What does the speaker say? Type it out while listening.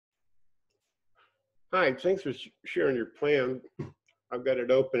Hi, thanks for sharing your plan. I've got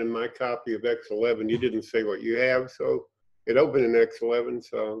it open in my copy of X11. You didn't say what you have, so it opened in X11,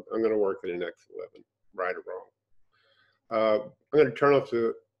 so I'm going to work it in X11, right or wrong. I'm going to turn off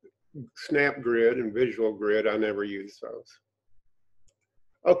the Snap Grid and Visual Grid. I never use those.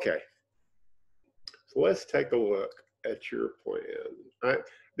 Okay, so let's take a look at your plan.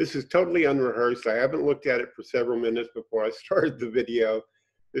 This is totally unrehearsed. I haven't looked at it for several minutes before I started the video.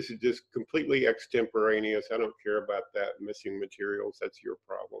 This is just completely extemporaneous. I don't care about that missing materials. That's your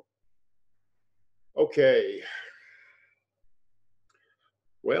problem. Okay.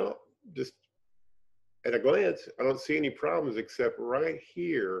 Well, just at a glance, I don't see any problems except right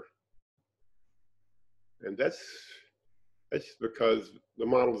here. And that's because the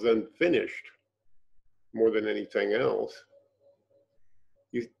model's unfinished more than anything else.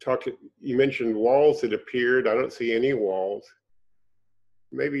 You mentioned walls that appeared. I don't see any walls.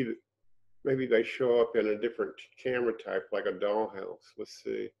 Maybe they show up in a different camera type, like a dollhouse. Let's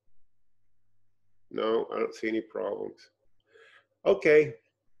see. No, I don't see any problems. Okay,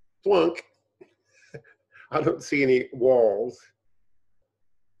 flunk. I don't see any walls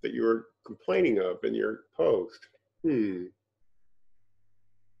that you were complaining of in your post. See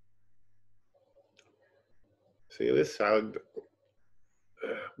this side.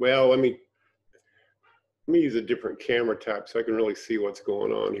 Well, let me use a different camera type so I can really see what's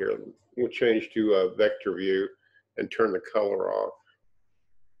going on here. We'll change to a vector view and turn the color off.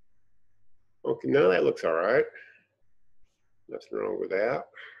 Okay, now that looks all right. Nothing wrong with that.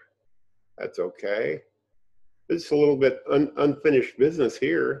 That's okay. It's a little bit unfinished business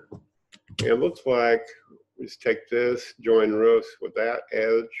here. And it looks like we just take this, join roofs with that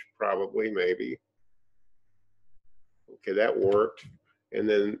edge, probably, maybe. Okay, that worked. And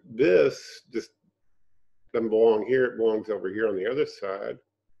then this just doesn't belong here, it belongs over here on the other side.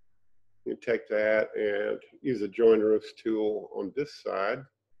 You take that and use the join roofs tool on this side.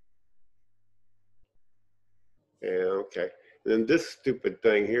 And okay, and then this stupid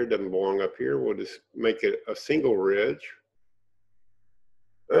thing here doesn't belong up here. We'll just make it a single ridge.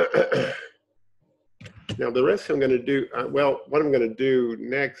 Now the rest I'm going to do, well, what I'm going to do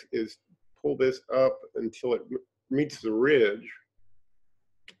next is pull this up until it meets the ridge.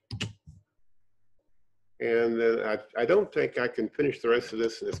 And then I don't think I can finish the rest of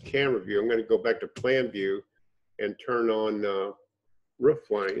this in this camera view. I'm going to go back to plan view and turn on roof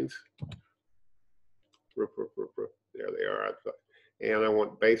lines. Roof. There they are. And I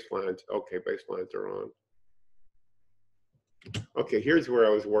want baselines. Okay, baselines are on. Okay, here's where I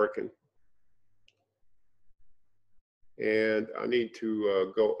was working. And I need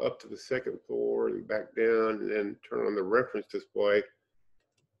to go up to the second floor and back down and then turn on the reference display.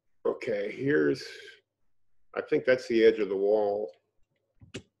 Okay, I think that's the edge of the wall.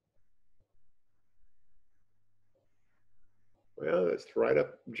 Well, it's right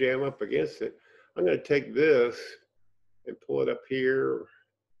up, jam up against it. I'm going to take this and pull it up here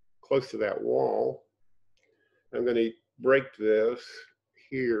close to that wall. I'm going to break this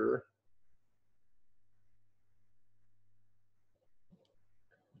here.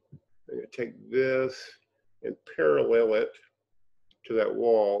 I'm going to take this and parallel it to that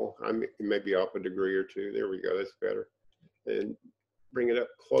wall. I may be off a degree or two. There we go. That's better. And bring it up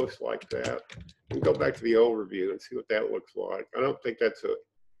close like that. And go back to the overview and see what that looks like. I don't think that's a,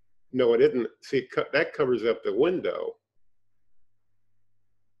 no, it isn't. See, that covers up the window.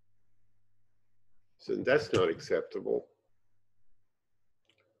 So that's not acceptable.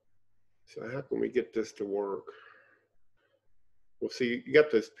 So how can we get this to work? Well, see, you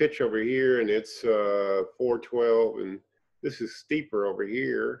got this pitch over here and it's 412 and this is steeper over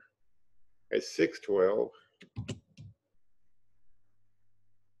here at 612.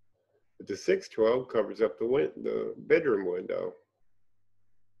 But the 612 covers up the bedroom window.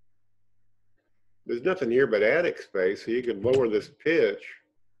 There's nothing here but attic space, so you could lower this pitch,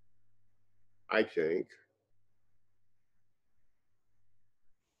 I think,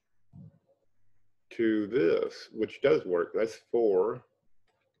 to this, which does work. That's 4.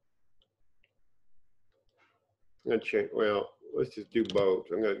 I'm going to change, well, let's just do both.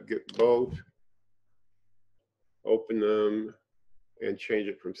 I'm going to get both, open them, and change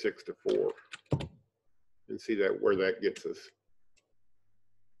it from 6 to 4. And see where that gets us.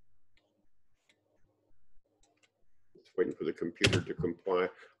 Just waiting for the computer to comply.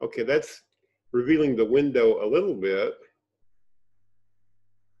 Okay, that's revealing the window a little bit.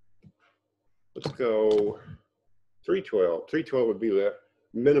 Let's go 312. 312 would be the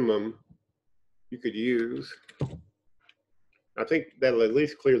minimum you could use. I think that'll at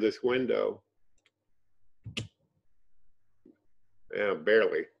least clear this window. Yeah,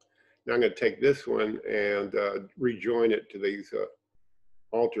 barely. Now I'm going to take this one and rejoin it to these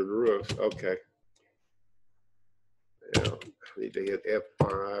altered roofs. Okay. Now I need to hit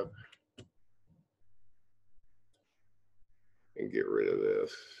F5 and get rid of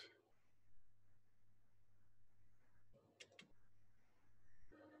this.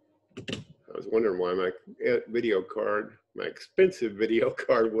 I was wondering why my video card, my expensive video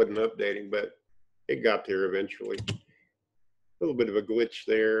card wasn't updating, but it got there eventually. A little bit of a glitch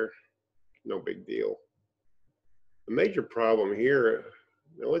there, no big deal. The major problem here,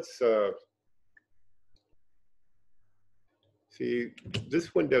 now let's see,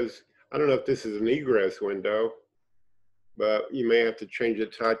 this window's, I don't know if this is an egress window, but you may have to change the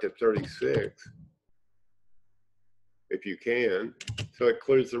type to 36 if you can, so it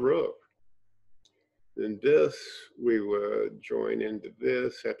clears the roof. Then this, we would join into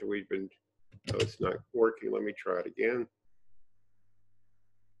this after we've been, oh, it's not working. Let me try it again.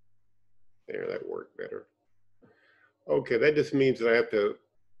 There, that worked better. Okay, that just means that I have to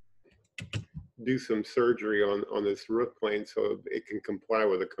do some surgery on this roof plane so it can comply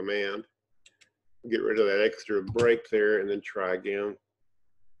with a command. Get rid of that extra break there and then try again.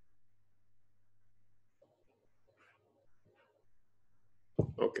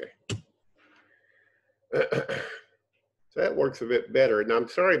 Okay. So that works a bit better. And I'm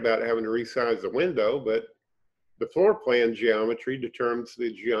sorry about having to resize the window, but the floor plan geometry determines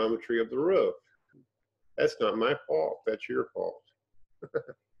the geometry of the roof. That's not my fault. That's your fault.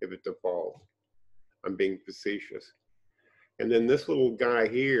 If it defaults. I'm being facetious. And then this little guy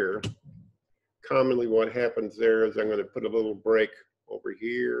here, commonly what happens there is I'm going to put a little break over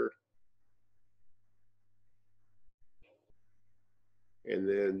here. And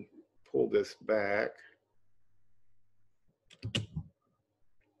then pull this back.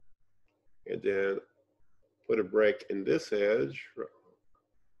 And then put a break in this edge.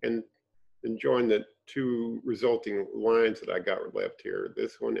 And then join the two resulting lines that I got left here,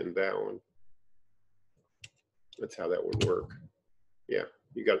 this one and that one. That's how that would work. Yeah,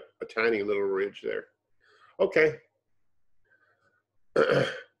 you got a tiny little ridge there. Okay.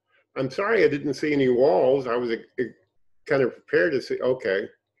 I'm sorry I didn't see any walls. I was kind of prepared to see, okay,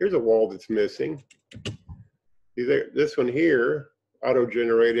 here's a wall that's missing. This one here,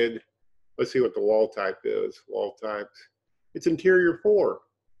 auto-generated. Let's see what the wall type is. Wall types. It's interior 4.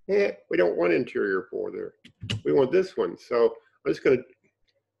 Yeah, we don't want interior 4 there. We want this one. So I'm just going to,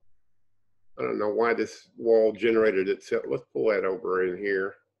 I don't know why this wall generated itself. Let's pull that over in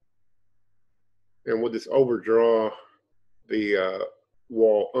here. And we'll just overdraw the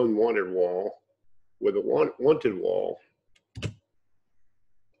wall, unwanted wall, with a wanted wall.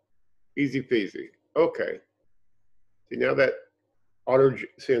 Easy peasy. Okay. See, now that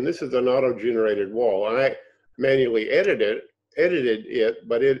see, and this is an auto-generated wall. I manually edited it,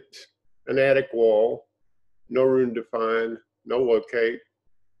 but it's an attic wall, no room defined, no locate.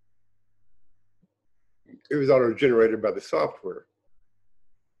 It was auto-generated by the software.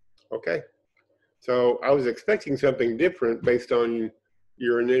 Okay. So I was expecting something different based on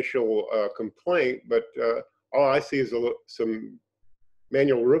your initial complaint, but all I see is some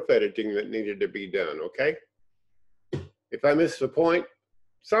manual roof editing that needed to be done, okay? If I missed the point,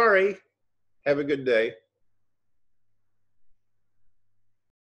 sorry. Have a good day.